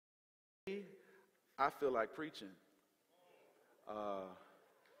I feel like preaching. Well,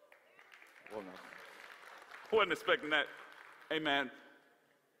 no. Wasn't expecting that. Amen.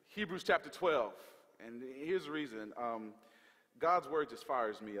 Hebrews chapter 12. And here's the reason. God's word just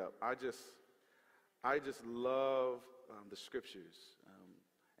fires me up. I just love the scriptures.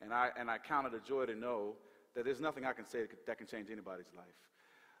 And I count it a joy to know that there's nothing I can say that can change anybody's life.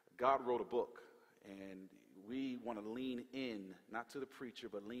 God wrote a book, and we want to lean in, not to the preacher,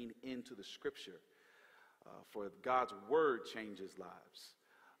 but lean into the scripture. For God's word changes lives.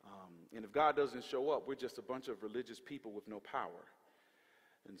 And if God doesn't show up, we're just a bunch of religious people with no power.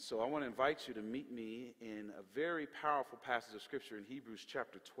 And so I want to invite you to meet me in a very powerful passage of scripture in Hebrews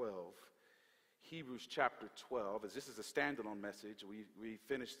chapter 12. Hebrews chapter 12, as this is a standalone message. We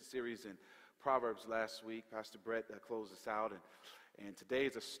finished the series in Proverbs last week. Pastor Brett closed us out, and today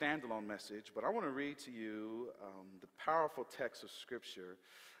is a standalone message. But I want to read to you the powerful text of scripture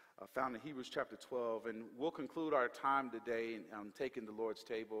found in Hebrews chapter 12, and we'll conclude our time today in taking the Lord's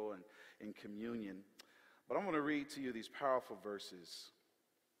table and in communion. But I want to read to you these powerful verses.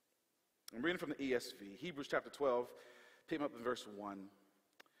 I'm reading from the ESV, Hebrews chapter 12, pick up in verse 1.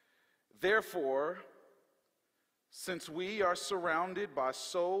 Therefore, since we are surrounded by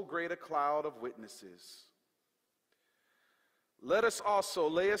so great a cloud of witnesses, let us also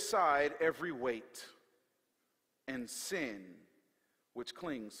lay aside every weight and sin which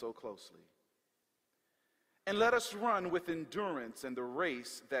clings so closely. And let us run with endurance in the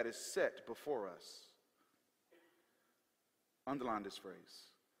race that is set before us. Underline this phrase.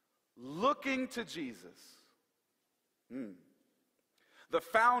 Looking to Jesus, the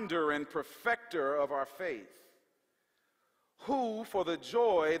founder and perfecter of our faith, who for the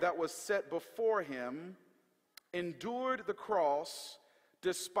joy that was set before him endured the cross,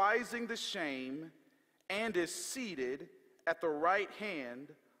 despising the shame, and is seated at the right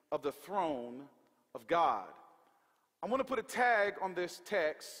hand of the throne of God. I want to put a tag on this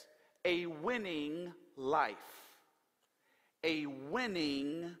text, a winning life. A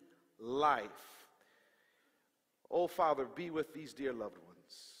winning life. Oh, Father, be with these dear loved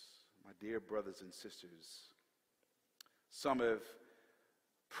ones, my dear brothers and sisters. Some have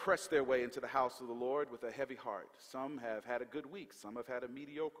pressed their way into the house of the Lord with a heavy heart. Some have had a good week. Some have had a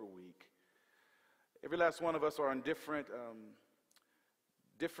mediocre week. Every last one of us are on different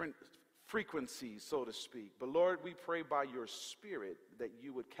frequencies, so to speak. But Lord, we pray by your Spirit that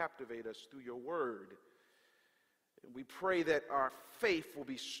you would captivate us through your word. We pray that our faith will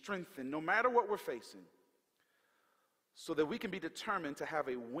be strengthened no matter what we're facing, so that we can be determined to have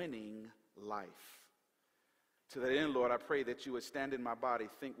a winning life. To that end, Lord, I pray that you would stand in my body,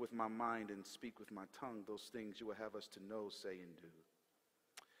 think with my mind, and speak with my tongue those things you would have us to know, say, and do.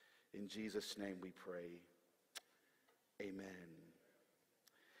 In Jesus' name we pray. Amen.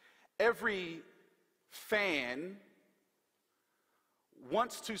 Every fan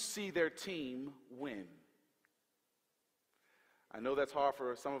wants to see their team win. I know that's hard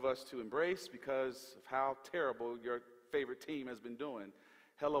for some of us to embrace because of how terrible your favorite team has been doing.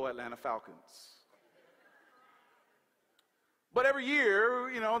 Hello, Atlanta Falcons. But every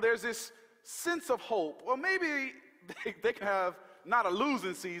year, there's this sense of hope. Well, maybe they can have not a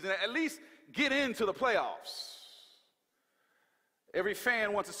losing season, at least get into the playoffs. Every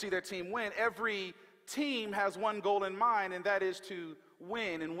fan wants to see their team win. Every team has one goal in mind, and that is to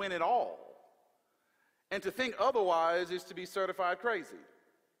win and win it all. And to think otherwise is to be certified crazy.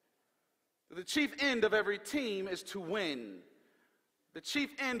 The chief end of every team is to win. The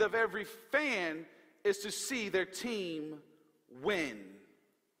chief end of every fan is to see their team win.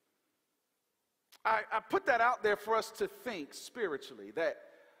 I put that out there for us to think spiritually, that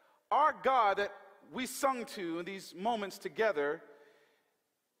our God that we sung to in these moments together,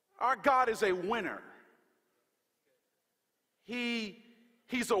 our God is a winner.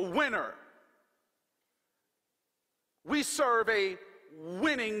 He's a winner. We serve a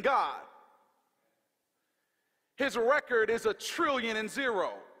winning God. His record is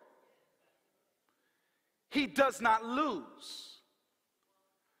 1,000,000,000. He does not lose.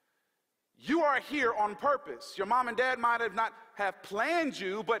 You are here on purpose. Your mom and dad might have not have planned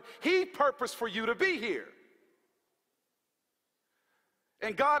you, but he purposed for you to be here.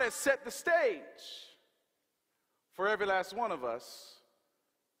 And God has set the stage for every last one of us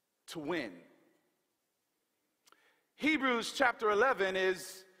to win. Hebrews chapter 11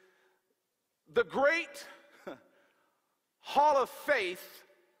 is the great Hall of Faith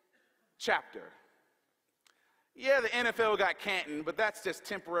chapter. Yeah, the NFL got Canton, but that's just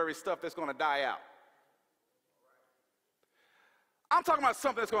temporary stuff that's going to die out. I'm talking about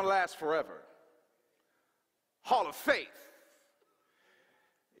something that's going to last forever. Hall of Faith.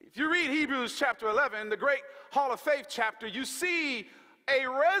 If you read Hebrews chapter 11, the great Hall of Faith chapter, you see a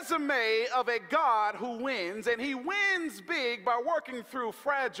resume of a God who wins, and he wins big by working through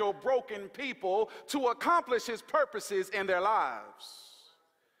fragile, broken people to accomplish his purposes in their lives.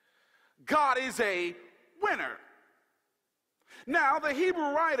 God is a winner. Now, the Hebrew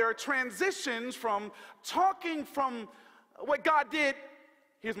writer transitions from talking from what God did,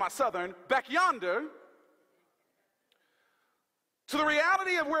 here's my southern, back yonder, to the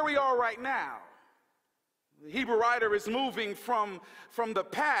reality of where we are right now. The Hebrew writer is moving from the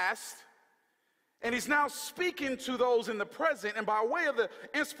past, and he's now speaking to those in the present, and by way of the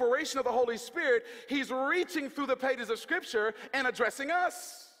inspiration of the Holy Spirit, he's reaching through the pages of Scripture and addressing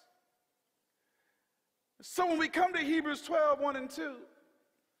us. So when we come to Hebrews 12, 1 and 2,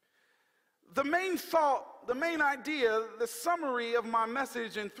 the main thought, the main idea, the summary of my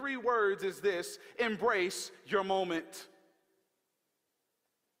message in 3 words is this: embrace your moment.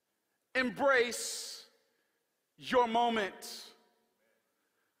 Embrace your moment.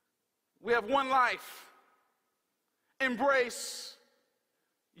 We have one life. Embrace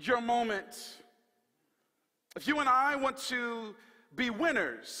your moment. If you and I want to be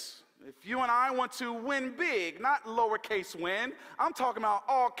winners, if you and I want to win big, not lowercase win, I'm talking about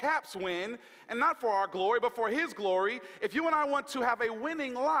all caps win, and not for our glory, but for his glory. If you and I want to have a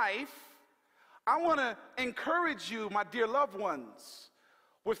winning life, I want to encourage you, my dear loved ones,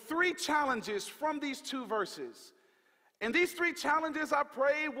 with 3 challenges from these 2 verses. And these 3 challenges, I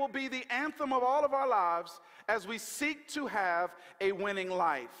pray, will be the anthem of all of our lives as we seek to have a winning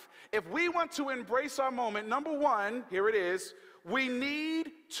life. If we want to embrace our moment, number 1, here it is, we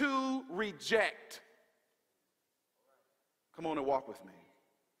need to reject. Come on and walk with me.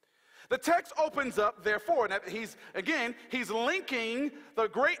 The text opens up, therefore, and he's linking the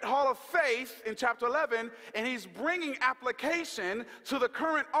great hall of faith in chapter 11, and he's bringing application to the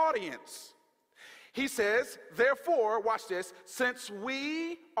current audience. He says, therefore, watch this, since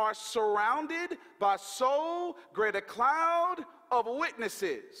we are surrounded by so great a cloud of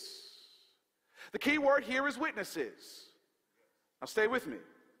witnesses. The key word here is witnesses. Now stay with me.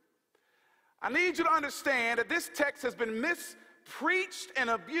 I need you to understand that this text has been mispreached and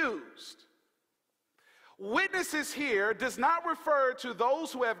abused. Witnesses here does not refer to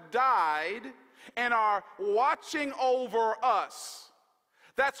those who have died and are watching over us.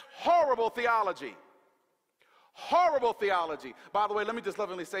 That's horrible theology. Horrible theology. By the way, let me just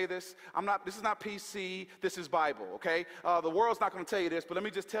lovingly say this. This is not PC, this is Bible, okay? The world's not going to tell you this, but let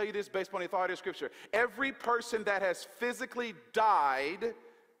me just tell you this based upon the authority of Scripture. Every person that has physically died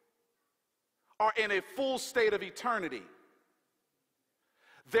are in a full state of eternity.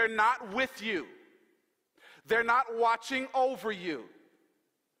 They're not with you. They're not watching over you.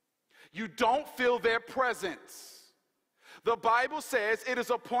 You don't feel their presence. The Bible says it is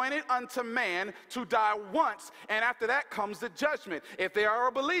appointed unto man to die once, and after that comes the judgment. If they are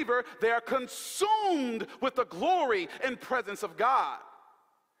a believer, they are consumed with the glory and presence of God.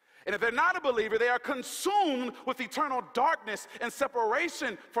 And if they're not a believer, they are consumed with eternal darkness and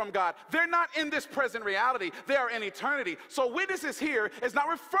separation from God. They're not in this present reality. They are in eternity. So witnesses here is not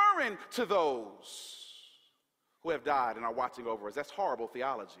referring to those who have died and are watching over us. That's horrible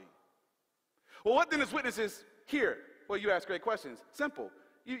theology. Well, what then is witnesses here? Well, you ask great questions. Simple.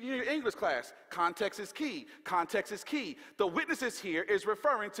 Your English class, context is key. Context is key. The witnesses here is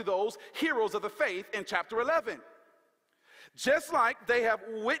referring to those heroes of the faith in chapter 11. Just like they have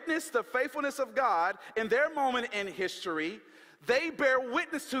witnessed the faithfulness of God in their moment in history, they bear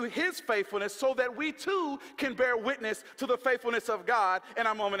witness to his faithfulness so that we too can bear witness to the faithfulness of God in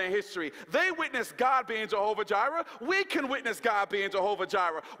our moment in history. They witness God being Jehovah Jireh. We can witness God being Jehovah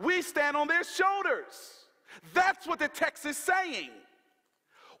Jireh. We stand on their shoulders. That's what the text is saying.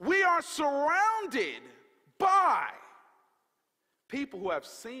 We are surrounded by people who have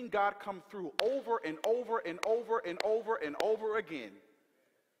seen God come through over and over and over and over and over again.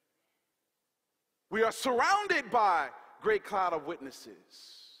 We are surrounded by a great cloud of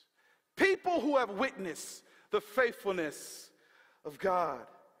witnesses. People who have witnessed the faithfulness of God.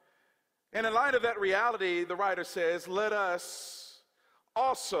 And in light of that reality, the writer says, let us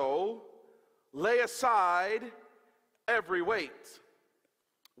also lay aside every weight.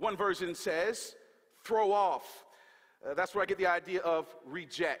 One version says, throw off. That's where I get the idea of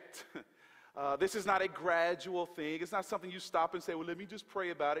reject. This is not a gradual thing. It's not something you stop and say, well, let me just pray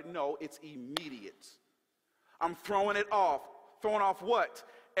about it. No, it's immediate. I'm throwing it off. Throwing off what?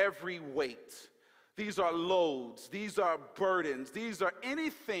 Every weight. These are loads. These are burdens. These are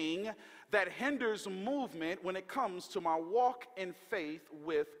anything that hinders movement when it comes to my walk in faith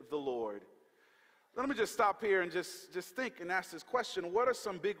with the Lord. Let me just stop here and just think and ask this question. What are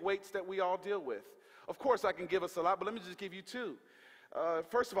some big weights that we all deal with? Of course, I can give us a lot, but let me just give you two.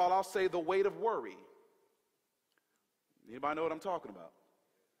 First of all, I'll say the weight of worry. Anybody know what I'm talking about?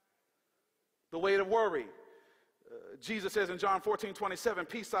 The weight of worry. Jesus says in John 14:27,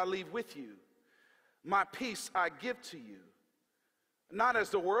 peace I leave with you. My peace I give to you. Not as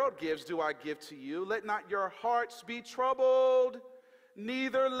the world gives do I give to you. Let not your hearts be troubled,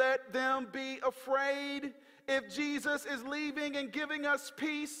 neither let them be afraid. If Jesus is leaving and giving us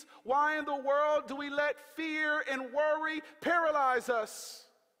peace, why in the world do we let fear and worry paralyze us?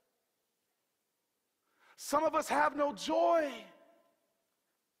 Some of us have no joy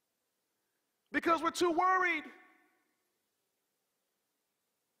because we're too worried.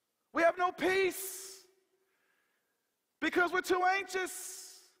 We have no peace because we're too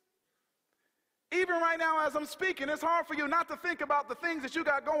anxious. Even right now as I'm speaking, it's hard for you not to think about the things that you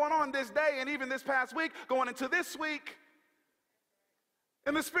got going on this day and even this past week, going into this week.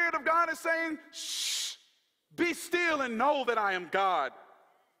 And the Spirit of God is saying, shh, be still and know that I am God.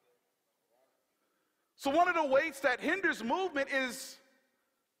 So one of the weights that hinders movement is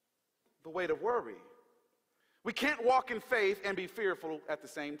the weight of worry. We can't walk in faith and be fearful at the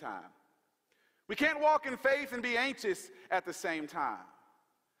same time. We can't walk in faith and be anxious at the same time.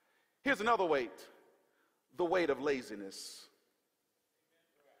 Here's another weight, the weight of laziness.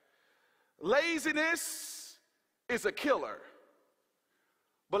 Laziness is a killer.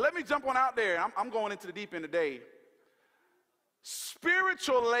 But let me jump on out there. I'm going into the deep end today.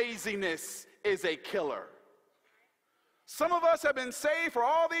 Spiritual laziness is a killer. Some of us have been saved for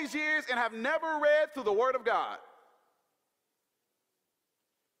all these years and have never read through the Word of God.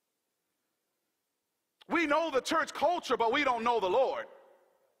 We know the church culture, but we don't know the Lord.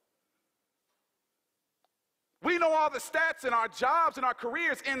 We know all the stats in our jobs and our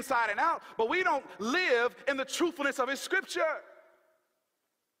careers inside and out, but we don't live in the truthfulness of His Scripture.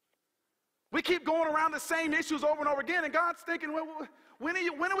 We keep going around the same issues over and over again, and God's thinking, when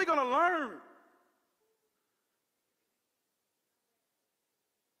are we going to learn?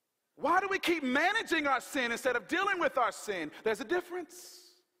 Why do we keep managing our sin instead of dealing with our sin? There's a difference.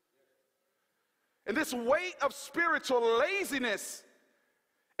 And this weight of spiritual laziness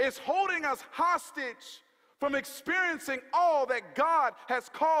is holding us hostage from experiencing all that God has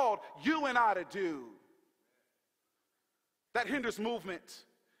called you and I to do. That hinders movement.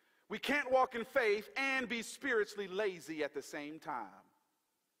 We can't walk in faith and be spiritually lazy at the same time.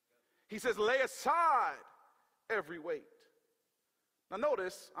 He says, lay aside every weight. Now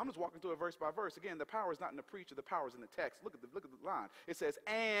notice, I'm just walking through it verse by verse. Again, the power is not in the preacher, the power is in the text. Look at the line. It says,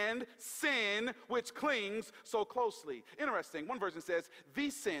 and sin which clings so closely. Interesting. One version says, the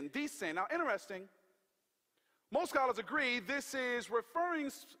sin. Now interesting. Most scholars agree this is referring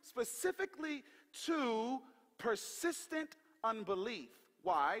specifically to persistent unbelief.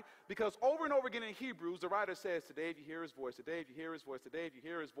 Why? Because over and over again in Hebrews, the writer says, today if you hear His voice, today if you hear His voice, today if you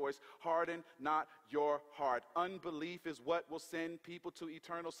hear His voice, harden not your heart. Unbelief is what will send people to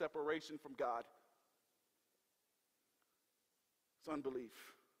eternal separation from God. It's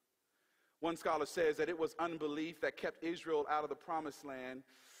unbelief. One scholar says that it was unbelief that kept Israel out of the promised land,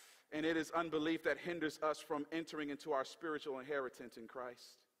 and it is unbelief that hinders us from entering into our spiritual inheritance in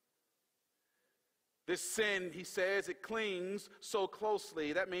Christ. This sin, he says, it clings so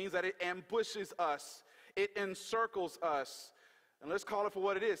closely. That means that it ambushes us. It encircles us. And let's call it for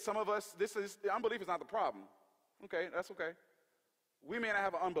what it is. Some of us, unbelief is not the problem. Okay, that's okay. We may not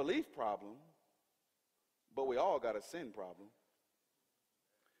have an unbelief problem, but we all got a sin problem.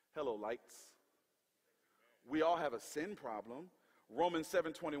 Hello, lights. We all have a sin problem. Romans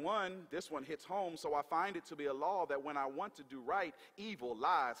 7:21, this one hits home. So I find it to be a law that when I want to do right, evil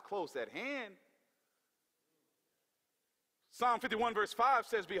lies close at hand. Psalm 51 verse 5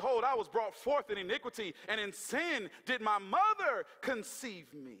 says, behold, I was brought forth in iniquity, and in sin did my mother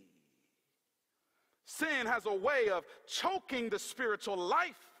conceive me. Sin has a way of choking the spiritual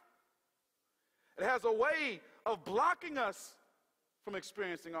life. It has a way of blocking us from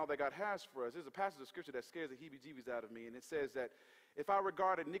experiencing all that God has for us. There's a passage of scripture that scares the heebie-jeebies out of me, and it says that if I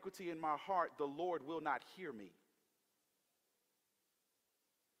regard iniquity in my heart, the Lord will not hear me.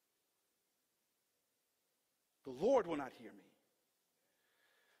 The Lord will not hear me.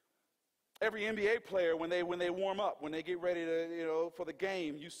 Every NBA player, when they warm up, when they get ready to, for the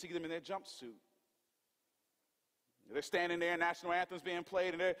game, you see them in their jumpsuit. They're standing there, national anthem's being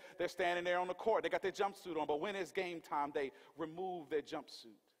played, and they're standing there on the court. They got their jumpsuit on, but when it's game time, they remove their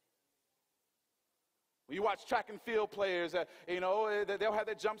jumpsuit. When you watch track and field players, they'll have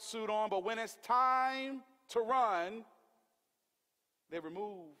their jumpsuit on, but when it's time to run, they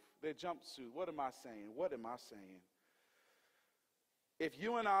remove their jumpsuit. What am I saying? What am I saying? If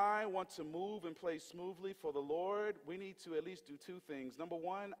you and I want to move and play smoothly for the Lord, we need to at least do two things. Number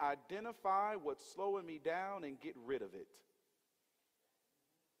one, identify what's slowing me down and get rid of it.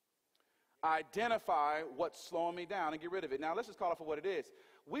 Identify what's slowing me down and get rid of it. Now, let's just call it for what it is.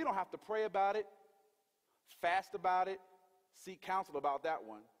 We don't have to pray about it, fast about it, seek counsel about that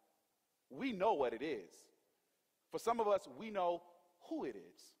one. We know what it is. For some of us, we know who it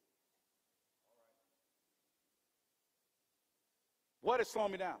is. What is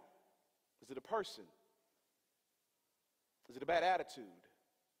slowing me down? Is it a person? Is it a bad attitude?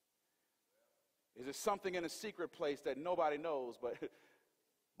 Is it something in a secret place that nobody knows,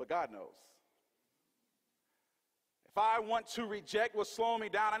 but God knows? If I want to reject what's slowing me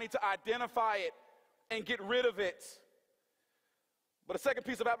down, I need to identify it and get rid of it. But a second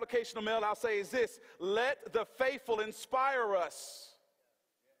piece of applicational mail I'll say is this: let the faithful inspire us.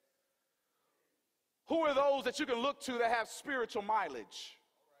 Who are those that you can look to that have spiritual mileage?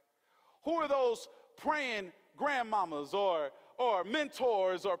 Who are those praying grandmamas or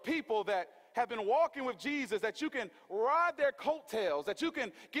mentors or people that have been walking with Jesus that you can ride their coattails, that you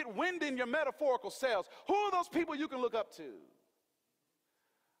can get wind in your metaphorical sails? Who are those people you can look up to?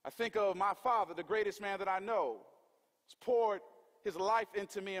 I think of my father, the greatest man that I know. He's poured his life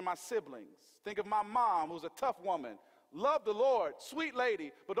into me and my siblings. Think of my mom, who's a tough woman. Love the Lord, sweet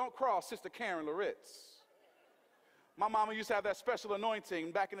lady, but don't cross Sister Karen Loritz. My mama used to have that special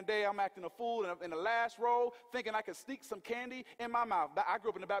anointing. Back in the day, I'm acting a fool in the last row, thinking I could sneak some candy in my mouth. I grew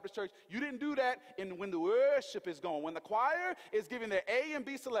up in the Baptist church. You didn't do that when the worship is going. When the choir is giving their A and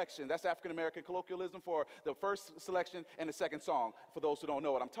B selection. That's African-American colloquialism for the first selection and the second song, for those who don't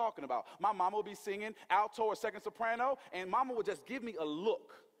know what I'm talking about. My mama would be singing alto or second soprano, and mama would just give me a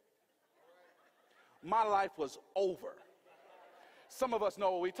look. My life was over. Some of us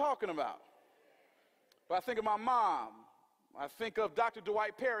know what we're talking about. But I think of my mom. I think of Dr.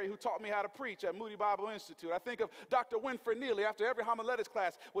 Dwight Perry, who taught me how to preach at Moody Bible Institute. I think of Dr. Winfred Neely, after every homiletics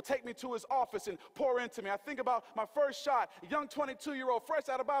class, would take me to his office and pour into me. I think about my first shot, young 22-year-old, fresh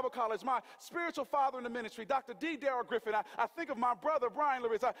out of Bible college, my spiritual father in the ministry, Dr. D. Darrell Griffin. I think of my brother, Brian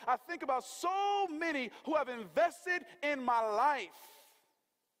Loritz. I think about so many who have invested in my life.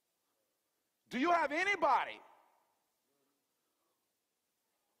 Do you have anybody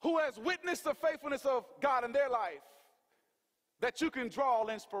who has witnessed the faithfulness of God in their life that you can draw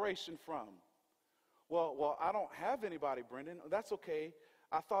inspiration from? Well, I don't have anybody, Brendan. That's okay.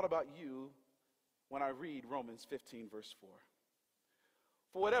 I thought about you when I read Romans 15, verse 4.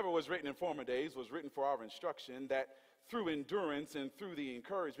 For whatever was written in former days was written for our instruction, that through endurance and through the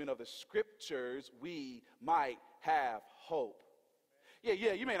encouragement of the scriptures we might have hope.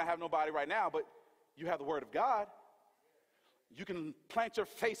 Yeah, you may not have nobody right now, but you have the word of God. You can plant your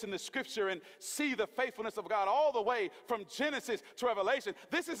face in the scripture and see the faithfulness of God all the way from Genesis to Revelation.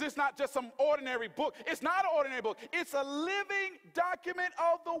 This is not just some ordinary book. It's not an ordinary book. It's a living document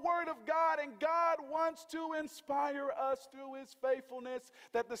of the word of God, and God wants to inspire us through his faithfulness,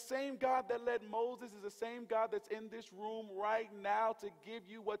 that the same God that led Moses is the same God that's in this room right now to give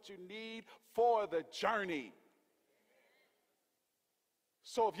you what you need for the journey.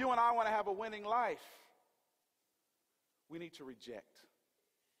 So if you and I want to have a winning life, we need to reject.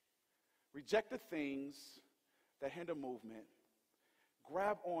 Reject the things that hinder movement.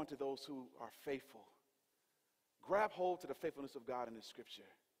 Grab on to those who are faithful. Grab hold to the faithfulness of God in the scripture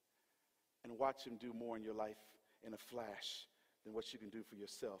and watch him do more in your life in a flash than what you can do for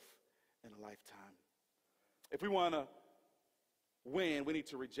yourself in a lifetime. If we want to win, we need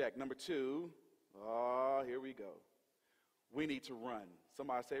to reject. Number two, here we go. We need to run.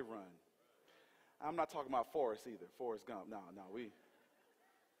 Somebody say run. I'm not talking about Forrest either. Forrest Gump. No.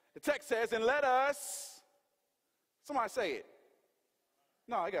 The text says, and let us, somebody say it.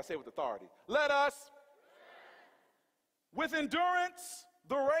 No, I got to say it with authority. Let us, with endurance,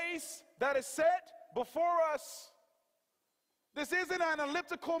 the race that is set before us. This isn't an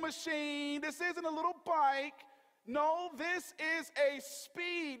elliptical machine. This isn't a little bike. No, this is a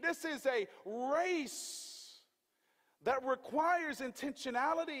speed. This is a race that requires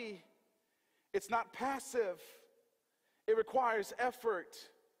intentionality. It's not passive. It requires effort.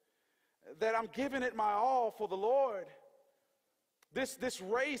 That I'm giving it my all for the Lord. This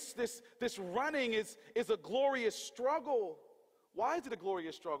race, this running is a glorious struggle. Why is it a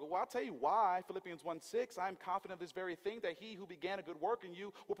glorious struggle? Well, I'll tell you why. Philippians 1:6, I am confident of this very thing, that he who began a good work in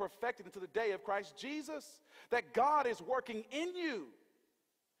you will perfect it until the day of Christ Jesus. That God is working in you.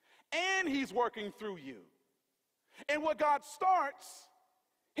 And he's working through you. And what God starts,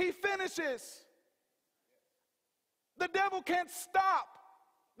 he finishes. The devil can't stop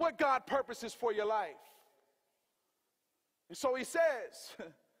what God purposes for your life. And so he says,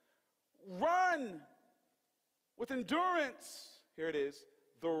 run with endurance. Here it is,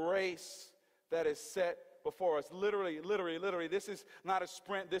 the race that is set before us. Literally, this is not a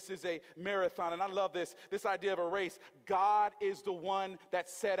sprint, this is a marathon. And I love this idea of a race. God is the one that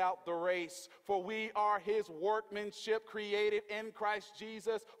set out the race. For we are his workmanship, created in Christ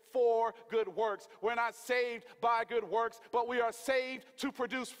Jesus for good works. We're not saved by good works, but we are saved to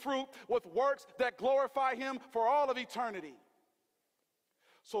produce fruit with works that glorify him for all of eternity.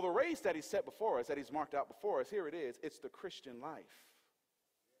 So the race that he set before us, that he's marked out before us, here it is. It's the Christian life.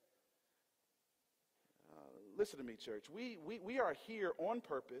 Listen to me, church. We are here on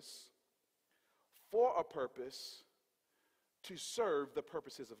purpose, for a purpose, to serve the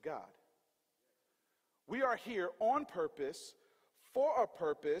purposes of God. We are here on purpose, for a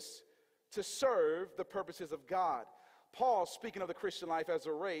purpose, to serve the purposes of God. Paul, speaking of the Christian life as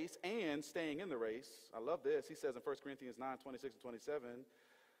a race and staying in the race, I love this. He says in 1 Corinthians 9:26 and 27,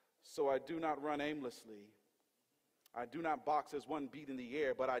 so I do not run aimlessly. I do not box as one beat in the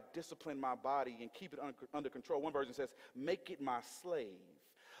air, but I discipline my body and keep it under control. One version says, make it my slave,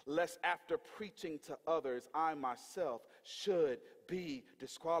 lest after preaching to others, I myself should be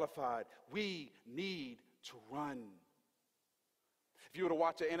disqualified. We need to run. If you were to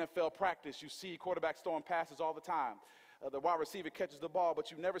watch an NFL practice, you see quarterbacks throwing passes all the time. The wide receiver catches the ball, but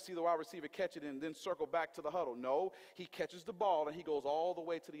you never see the wide receiver catch it and then circle back to the huddle. No, he catches the ball and he goes all the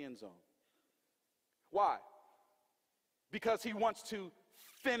way to the end zone. Why? Because he wants to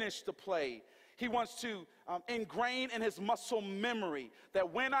finish the play. He wants to ingrain in his muscle memory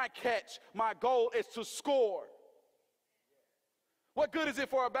that when I catch, my goal is to score. What good is it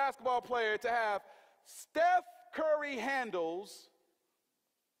for a basketball player to have Steph Curry handles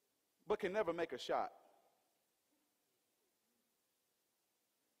but can never make a shot?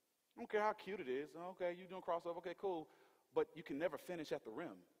 I don't care how cute it is. Okay, you're doing crossover. Okay, cool. But you can never finish at the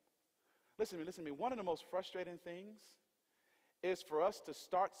rim. Listen to me. One of the most frustrating things is for us to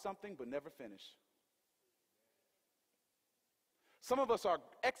start something but never finish. Some of us are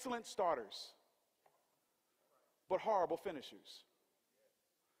excellent starters, but horrible finishers.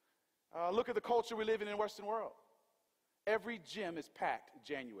 Look at the culture we live in the Western world. Every gym is packed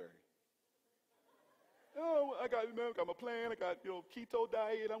January. Oh, I got my plan. I got keto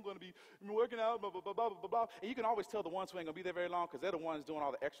diet. I'm going to be working out. Blah blah blah blah blah blah. And you can always tell the ones who ain't going to be there very long because they're the ones doing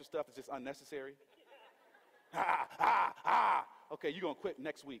all the extra stuff that's just unnecessary. Okay, you're going to quit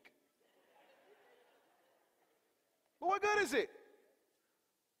next week. But what good is it?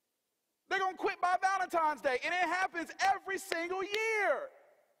 They're going to quit by Valentine's Day, and it happens every single year.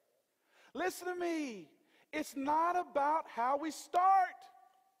 Listen to me. It's not about how we start.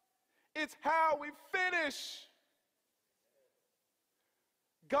 It's how we finish.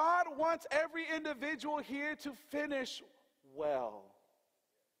 God wants every individual here to finish well.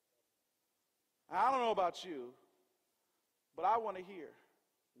 I don't know about you, but I want to hear,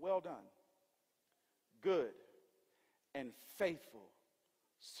 well done, good and faithful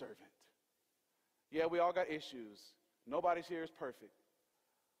servant. Yeah, we all got issues. Nobody's here is perfect.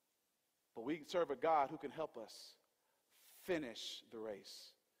 But we serve a God who can help us finish the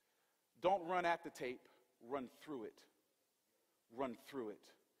race. Don't run at the tape, run through it. Run through it.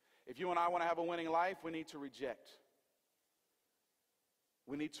 If you and I want to have a winning life, we need to reject.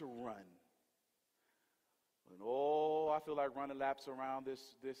 We need to run. And I feel like running laps around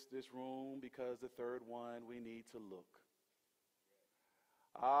this room because the third one we need to look.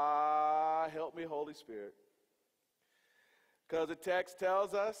 Help me, Holy Spirit. Because the text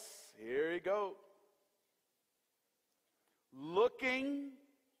tells us, here you go. Looking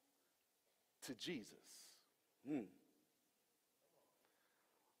to Jesus.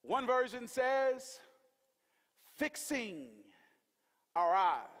 One version says, fixing our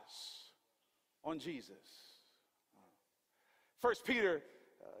eyes on Jesus. 1 Peter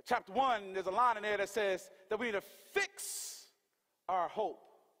chapter 1, there's a line in there that says that we need to fix our hope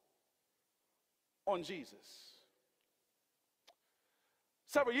on Jesus.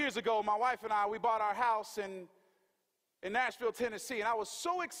 Several years ago, my wife and I, we bought our house in Nashville, Tennessee, and I was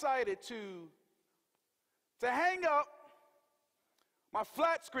so excited to hang up my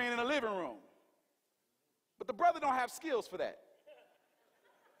flat screen in the living room. But the brother don't have skills for that.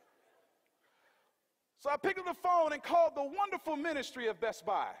 So I picked up the phone and called the wonderful ministry of Best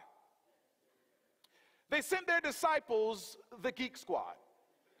Buy. They sent their disciples, the Geek Squad.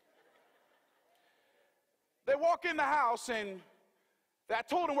 They walk in the house and I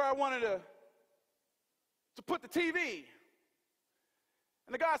told them where I wanted to put the TV.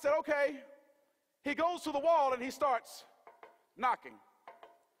 And the guy said, okay. He goes to the wall and he starts knocking.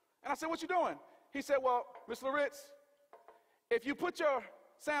 And I said, what you doing? He said, well, Ms. Loritz, if you put your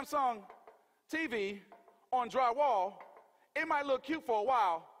Samsung TV on drywall, it might look cute for a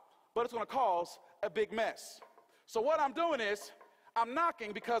while, but it's going to cause a big mess. So what I'm doing is I'm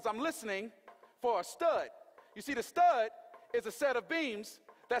knocking because I'm listening for a stud. You see, the stud is a set of beams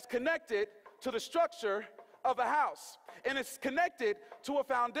that's connected to the structure of the house. And it's connected to a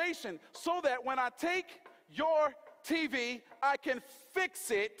foundation so that when I take your TV, I can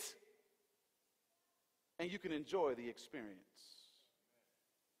fix it and you can enjoy the experience.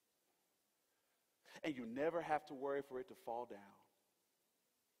 And you never have to worry for it to fall down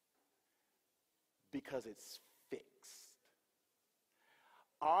because it's fixed.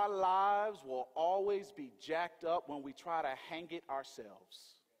 Our lives will always be jacked up when we try to hang it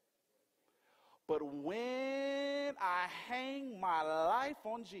ourselves. But when I hang my life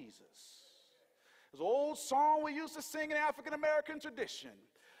on Jesus, there's an old song we used to sing in the African American tradition,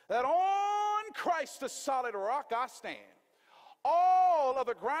 that on Christ the solid rock I stand. All of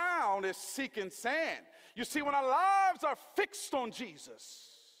the ground is sinking sand. You see, when our lives are fixed on Jesus,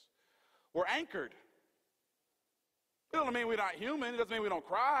 we're anchored. It doesn't mean we're not human. It doesn't mean we don't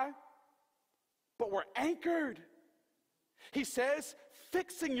cry. But we're anchored. He says,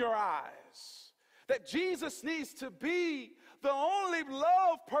 fixing your eyes. That Jesus needs to be the only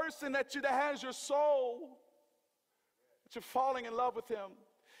love person that has your soul. That you're falling in love with him.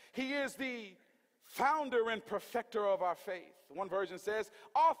 He is the founder and perfecter of our faith. One version says,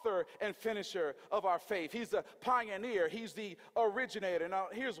 author and finisher of our faith. He's the pioneer. He's the originator. Now,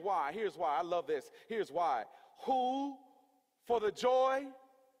 here's why. I love this. Here's why. Who, for the joy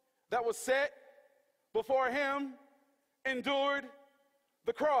that was set before him, endured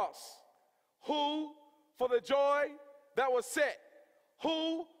the cross. Who, for the joy that was set.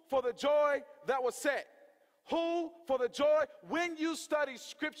 Who, for the joy that was set. Who, for the joy, when you study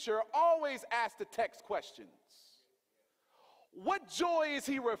scripture, always ask the text questions. What joy is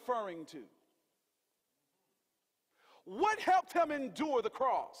he referring to? What helped him endure the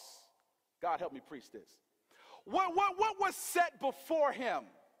cross? God help me preach this. What was set before him?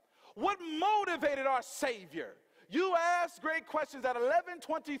 What motivated our Savior? You ask great questions at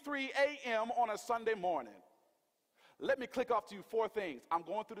 11:23 a.m. on a Sunday morning. Let me click off to you 4 things. I'm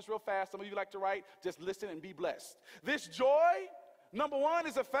going through this real fast. Some of you like to write. Just listen and be blessed. This joy, number 1,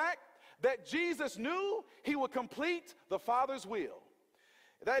 is the fact that Jesus knew he would complete the Father's will.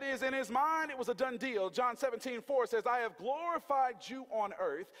 That is, in his mind, it was a done deal. John 17:4 says, I have glorified you on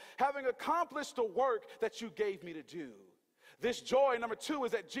earth, having accomplished the work that you gave me to do. This joy, number 2,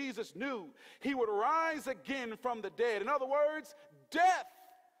 is that Jesus knew he would rise again from the dead. In other words, death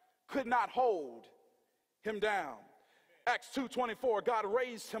could not hold him down. Acts 2:24, God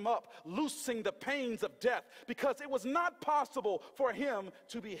raised him up, loosing the pains of death, because it was not possible for him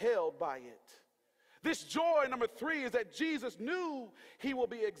to be held by it. This joy, number 3, is that Jesus knew he will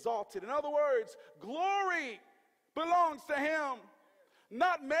be exalted. In other words, glory belongs to him.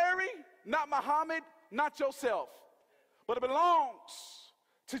 Not Mary, not Muhammad, not yourself, but it belongs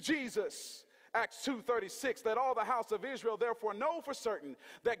to Jesus. Acts 2:36, let all the house of Israel therefore know for certain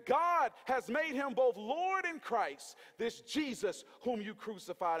that God has made him both Lord and Christ, this Jesus whom you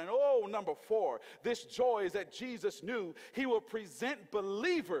crucified. And number 4, this joy is that Jesus knew he will present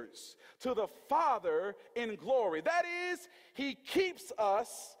believers to the Father in glory. That is, he keeps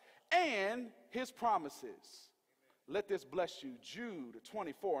us and his promises. Let this bless you. Jude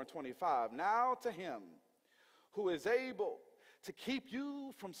 24:25, now to him who is able to keep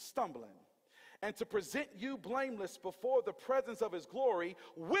you from stumbling and to present you blameless before the presence of his glory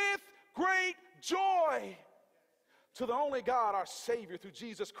with great joy. To the only God, our Savior, through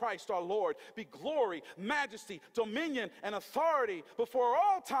Jesus Christ our Lord, be glory, majesty, dominion, and authority before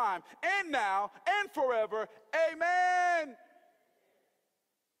all time, and now, and forever. Amen.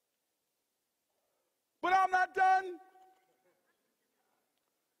 But I'm not done,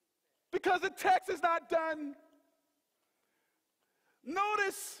 because the text is not done.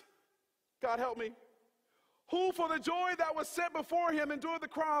 Notice, God help me, who for the joy that was set before him endured the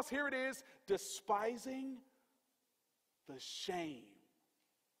cross. Here it is, despising the shame.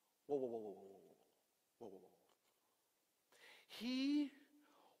 Whoa. He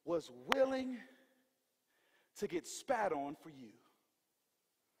was willing to get spat on for you.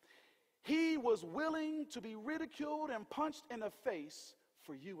 He was willing to be ridiculed and punched in the face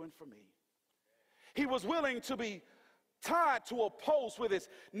for you and for me. He was willing to be tied to a post with his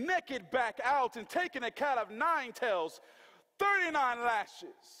naked back out and taking a cat of 9 tails, 39 lashes.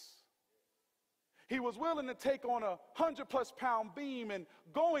 He was willing to take on a 100+ pound beam and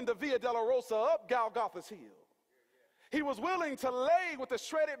going the Via Dolorosa up Golgotha's hill. He was willing to lay with a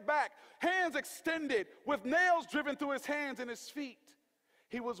shredded back, hands extended, with nails driven through his hands and his feet.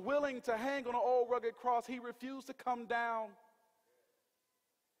 He was willing to hang on an old rugged cross. He refused to come down.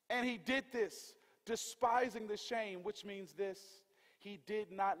 And he did this, despising the shame, which means this: he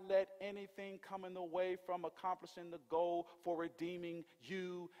did not let anything come in the way from accomplishing the goal for redeeming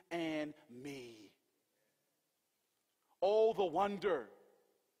you and me. Oh, the wonder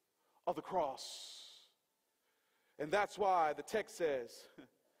of the cross. And that's why the text says,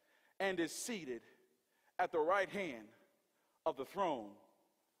 and is seated at the right hand of the throne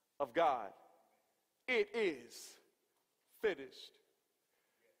of God. It is finished.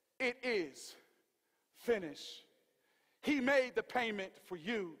 It is finished. He made the payment for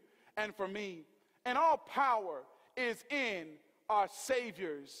you and for me. And all power is in our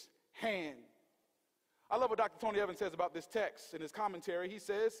Savior's hand. I love what Dr. Tony Evans says about this text in his commentary. He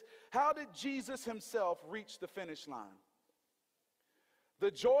says, how did Jesus himself reach the finish line?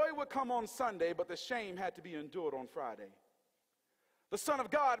 The joy would come on Sunday, but the shame had to be endured on Friday. The Son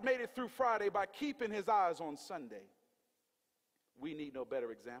of God made it through Friday by keeping his eyes on Sunday. We need no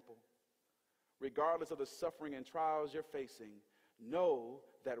better example. Regardless of the suffering and trials you're facing, know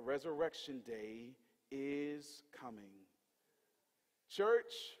that Resurrection Day is coming.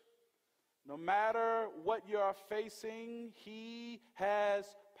 Church, no matter what you're facing, he has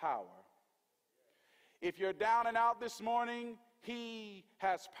power. If you're down and out this morning, he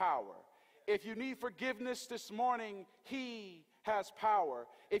has power. If you need forgiveness this morning, he has power.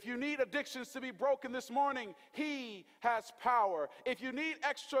 If you need addictions to be broken this morning, he has power. If you need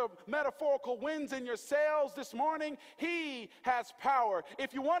extra metaphorical winds in your sails this morning, he has power.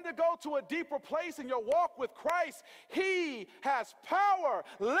 If you want to go to a deeper place in your walk with Christ, he has power.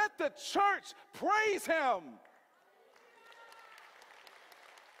 Let the church praise him.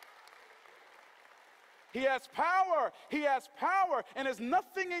 He has power. He has power. And there's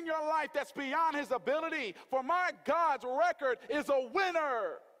nothing in your life that's beyond his ability. For my God's record is a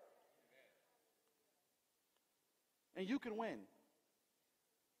winner. And you can win.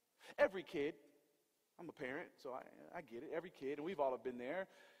 Every kid, I'm a parent, so I get it. Every kid, and we've all been there.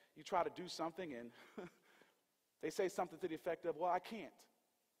 You try to do something and they say something to the effect of, well, I can't.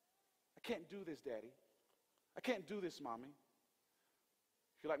 I can't do this, Daddy. I can't do this, Mommy.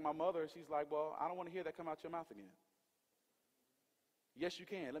 If you're like my mother, she's like, well, I don't want to hear that come out your mouth again. Yes, you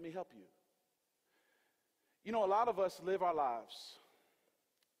can. Let me help you. You know, a lot of us live our lives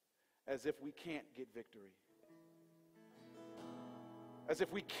as if we can't get victory. As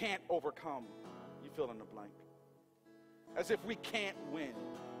if we can't overcome. You fill in the blank. As if we can't win.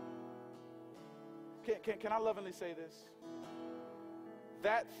 Can I lovingly say this?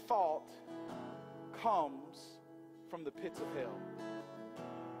 That thought comes from the pits of hell.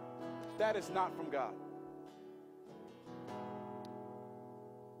 That is not from God.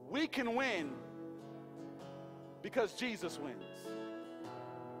 We can win because Jesus wins.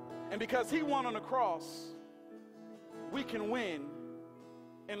 And because he won on the cross, we can win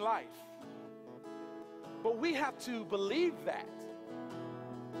in life. But we have to believe that.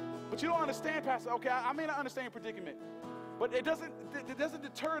 But you don't understand, Pastor. Okay, I may not understand your predicament, but it doesn't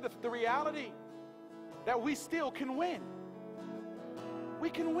deter the reality that we still can win.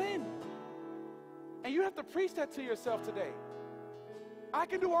 We can win. And you have to preach that to yourself today. I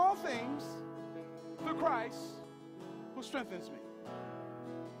can do all things through Christ who strengthens me.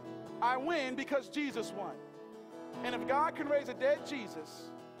 I win because Jesus won. And if God can raise a dead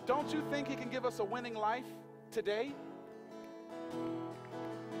Jesus, don't you think he can give us a winning life today?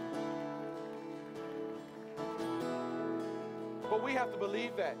 But we have to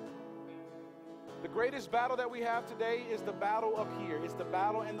believe that. The greatest battle that we have today is the battle up here. It's the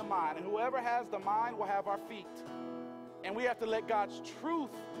battle in the mind. And whoever has the mind will have our feet. And we have to let God's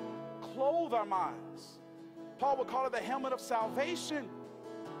truth clothe our minds. Paul would call it the helmet of salvation,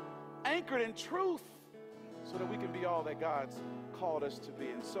 anchored in truth, so that we can be all that God's called us to be.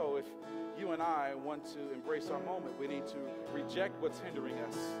 And so if you and I want to embrace our moment, we need to reject what's hindering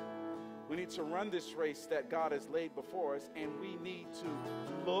us. We need to run this race that God has laid before us, and we need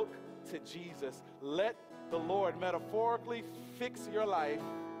to look to Jesus. Let the Lord metaphorically fix your life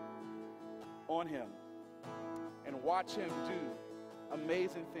on him and watch him do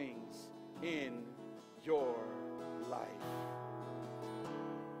amazing things in your life.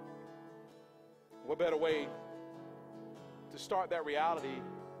 What better way to start that reality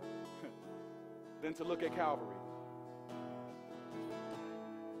than to look at Calvary?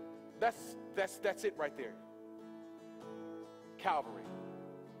 That's it right there. Calvary.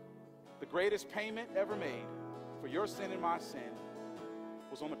 The greatest payment ever made for your sin and my sin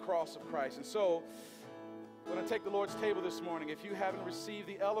was on the cross of Christ. And so We're going to take the Lord's table this morning. If you haven't received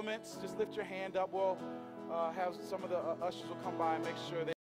the elements, just lift your hand up. We'll have some of the ushers will come by and make sure they